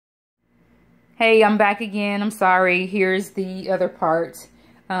Hey, I'm back again. I'm sorry. Here's the other part.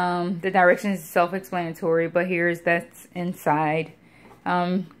 The directions is self-explanatory, but here's that's inside.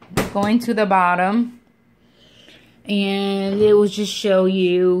 Going to the bottom, and it will just show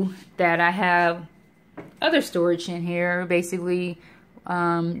you that I have other storage in here. Basically,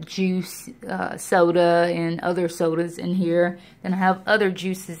 juice, soda, and other sodas in here. Then I have other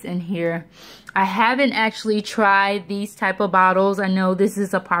juices in here. I haven't actually tried these type of bottles. I know this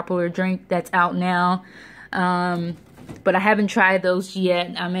is a popular drink that's out now, but I haven't tried those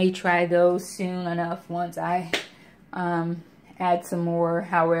yet. I may try those soon enough once I add some more,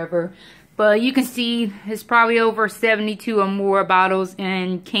 however. But you can see it's probably over 72 or more bottles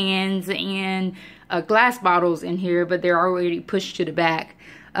and cans and glass bottles in here, but they're already pushed to the back.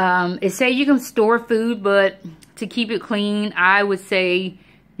 It says you can store food, but to keep it clean, I would say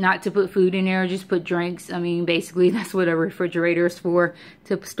not to put food in there, just put drinks. I mean, basically that's what a refrigerator is for,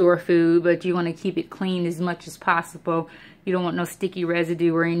 to store food, but you want to keep it clean as much as possible. You don't want no sticky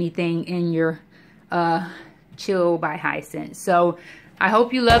residue or anything in your Chill by Hisense. So I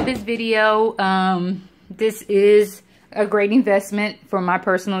hope you love this video. This is a great investment for my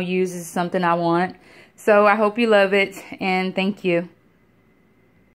personal use. It's something I want. So I hope you love it, and thank you.